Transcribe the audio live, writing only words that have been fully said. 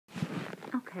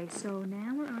Okay, so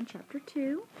now we're on Chapter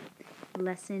 2,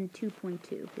 Lesson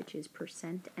 2.2, which is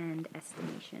Percent and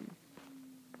Estimation.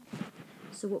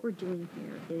 So what we're doing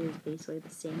here is basically the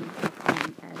same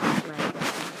thing as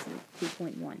Lesson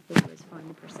 2.1, which was find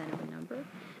the percent of a number.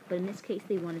 But in this case,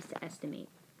 they want us to estimate,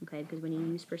 okay? Because when you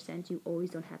use percent, you always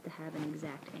don't have to have an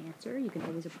exact answer. You can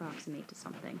always approximate to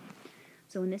something.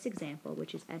 So in this example,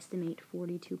 which is estimate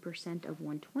 42% of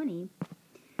 120,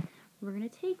 we're going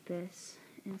to take this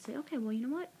and say, okay, well, you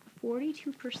know what?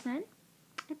 42%, I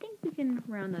think we can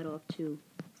round that off to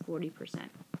 40%.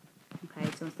 Okay,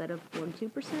 so instead of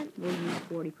 42%, we'll use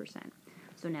 40%.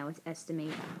 So now it's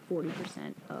estimate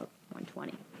 40% of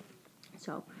 120.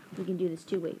 So we can do this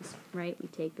two ways, right? We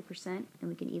take the percent and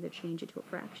we can either change it to a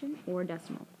fraction or a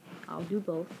decimal. I'll do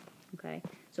both, okay?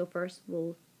 So first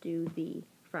we'll do the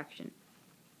fraction.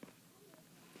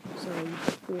 So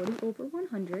 40 over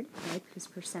 100, right? Because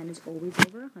percent is always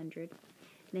over 100.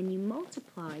 Then you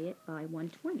multiply it by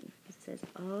 120. It says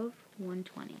of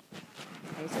 120.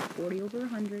 Okay, so 40 over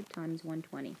 100 times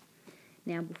 120.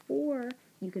 Now before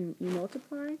you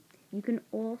multiply, you can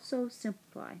also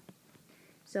simplify.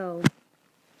 So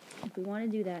if we want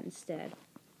to do that instead,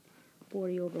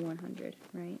 40 over 100,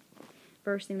 right?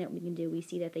 First thing that we can do, we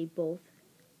see that they both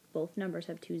numbers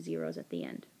have two zeros at the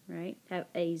end, right? Have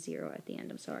a zero at the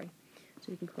end, I'm sorry. So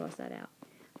we can cross that out.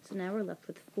 So now we're left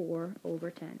with 4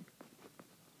 over 10.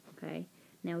 Okay,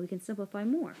 now we can simplify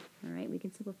more, all right? We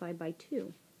can simplify by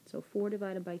 2. So 4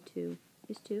 divided by 2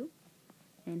 is 2,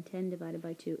 and 10 divided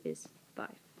by 2 is 5.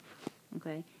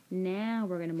 Okay, now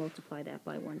we're going to multiply that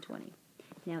by 120.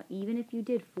 Now, even if you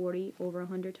did 40 over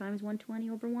 100 times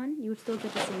 120 over 1, you would still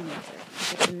get the same answer.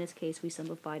 But in this case, we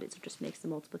simplified it, so it just makes the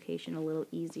multiplication a little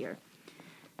easier.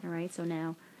 All right, so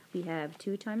now we have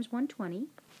 2 times 120,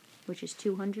 which is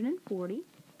 240.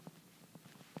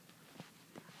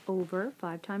 Over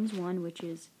 5 times 1, which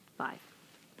is 5.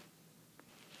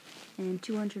 And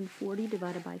 240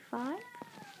 divided by 5,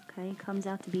 okay, comes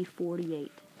out to be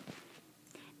 48.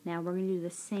 Now we're going to do the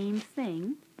same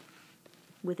thing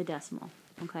with a decimal.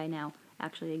 Okay, now,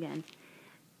 actually again,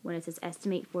 when it says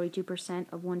estimate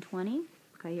 42% of 120,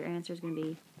 okay, your answer is going to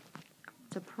be,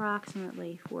 it's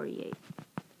approximately 48,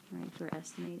 right, for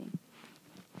estimating.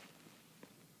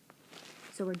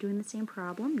 So we're doing the same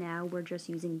problem, now we're just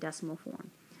using decimal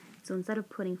form. So instead of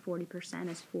putting 40%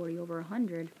 as 40 over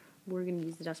 100, we're going to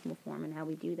use the decimal form. And how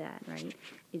we do that, right,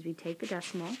 is we take the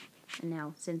decimal, and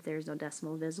now since there's no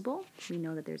decimal visible, we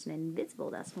know that there's an invisible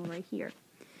decimal right here.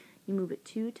 You move it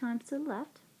 2 times to the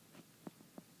left,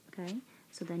 okay,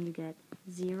 so then you get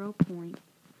 0.40,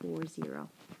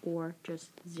 or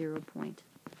just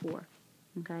 0.4.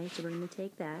 Okay, so we're going to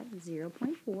take that,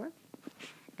 0.4,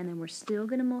 and then we're still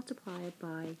going to multiply it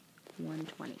by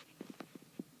 120.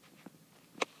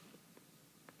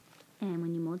 And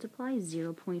when you multiply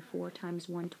 0.4 times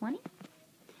 120,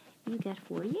 you get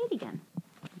 48 again.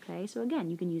 Okay, so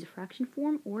again, you can use a fraction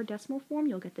form or decimal form.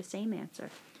 You'll get the same answer.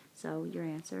 So your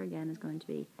answer, again, is going to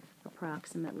be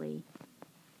approximately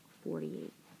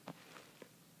 48.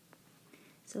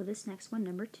 So this next one,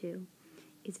 number 2,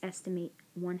 is estimate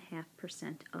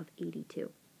 0.5% of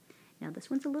 82. Now this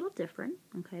one's a little different,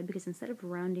 okay, because instead of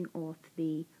rounding off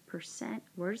the percent,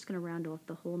 we're just going to round off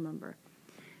the whole number.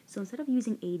 So instead of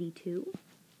using 82,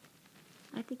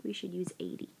 I think we should use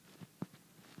 80.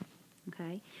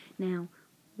 Okay? Now,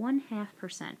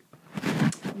 0.5%.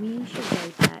 We should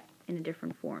write that in a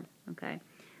different form. Okay?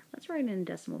 Let's write it in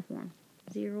decimal form.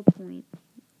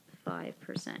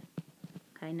 0.5%.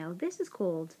 Okay? Now, this is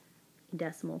called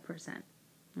decimal percent.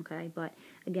 Okay? But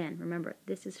again, remember,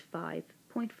 this is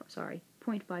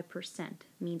 0.5%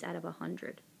 means out of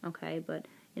 100. Okay? But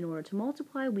in order to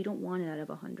multiply, we don't want it out of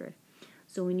 100.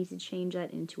 So we need to change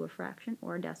that into a fraction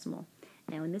or a decimal.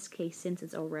 Now in this case, since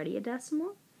it's already a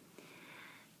decimal,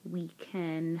 we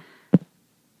can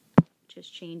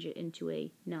just change it into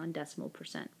a non-decimal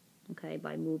percent, okay,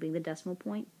 by moving the decimal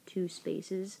point 2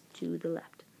 spaces to the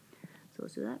left. So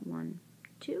let's do that. 1,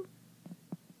 2.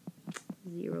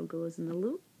 0 goes in the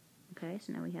loop. Okay,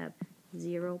 so now we have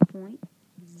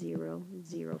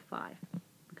 0.005,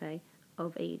 okay,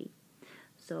 of 80.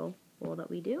 So all that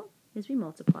we do is we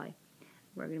multiply.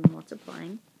 We're going to be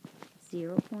multiplying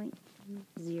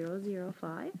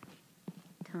 0.005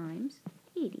 times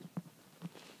 80.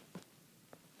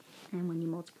 And when you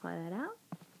multiply that out,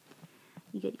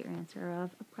 you get your answer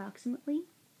of approximately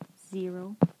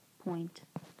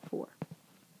 0.4.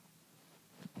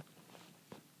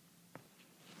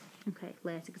 Okay,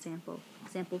 last example.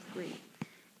 Example 3.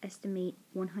 Estimate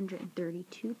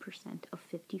 132% of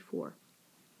 54.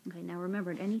 Okay, now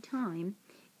remember, at any time,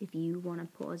 if you want to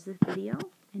pause this video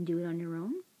and do it on your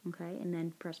own, Okay, and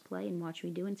then press play and watch me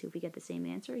do and see if we get the same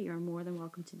answer. You're more than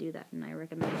welcome to do that, and I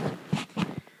recommend it.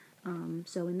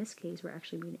 So in this case, we're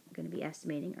actually going to be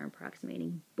estimating or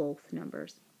approximating both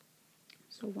numbers.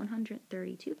 So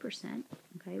 132%,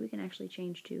 okay, we can actually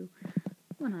change to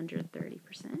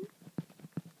 130%.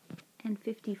 And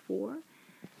 54,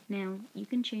 now you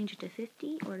can change it to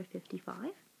 50 or to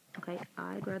 55. Okay,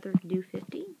 I'd rather do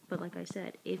 50, but like I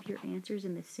said, if your answer's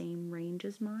in the same range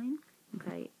as mine,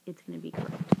 okay, it's going to be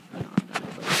correct.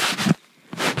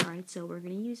 Alright, so we're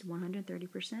going to use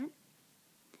 130%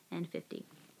 and 50.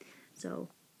 So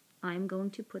I'm going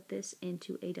to put this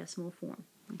into a decimal form.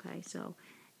 Okay, so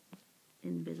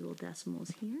invisible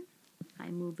decimals here. I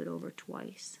move it over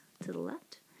twice to the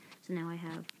left. So now I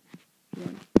have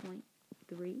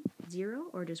 1.30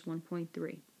 or just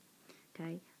 1.3.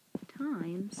 Okay,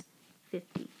 times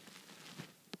 50.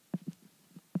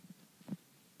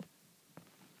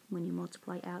 When you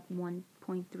multiply out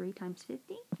 1.3 times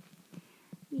 50,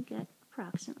 you get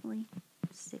approximately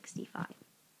 65.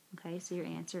 Okay, so your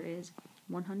answer is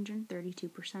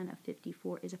 132% of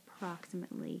 54 is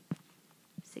approximately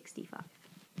 65.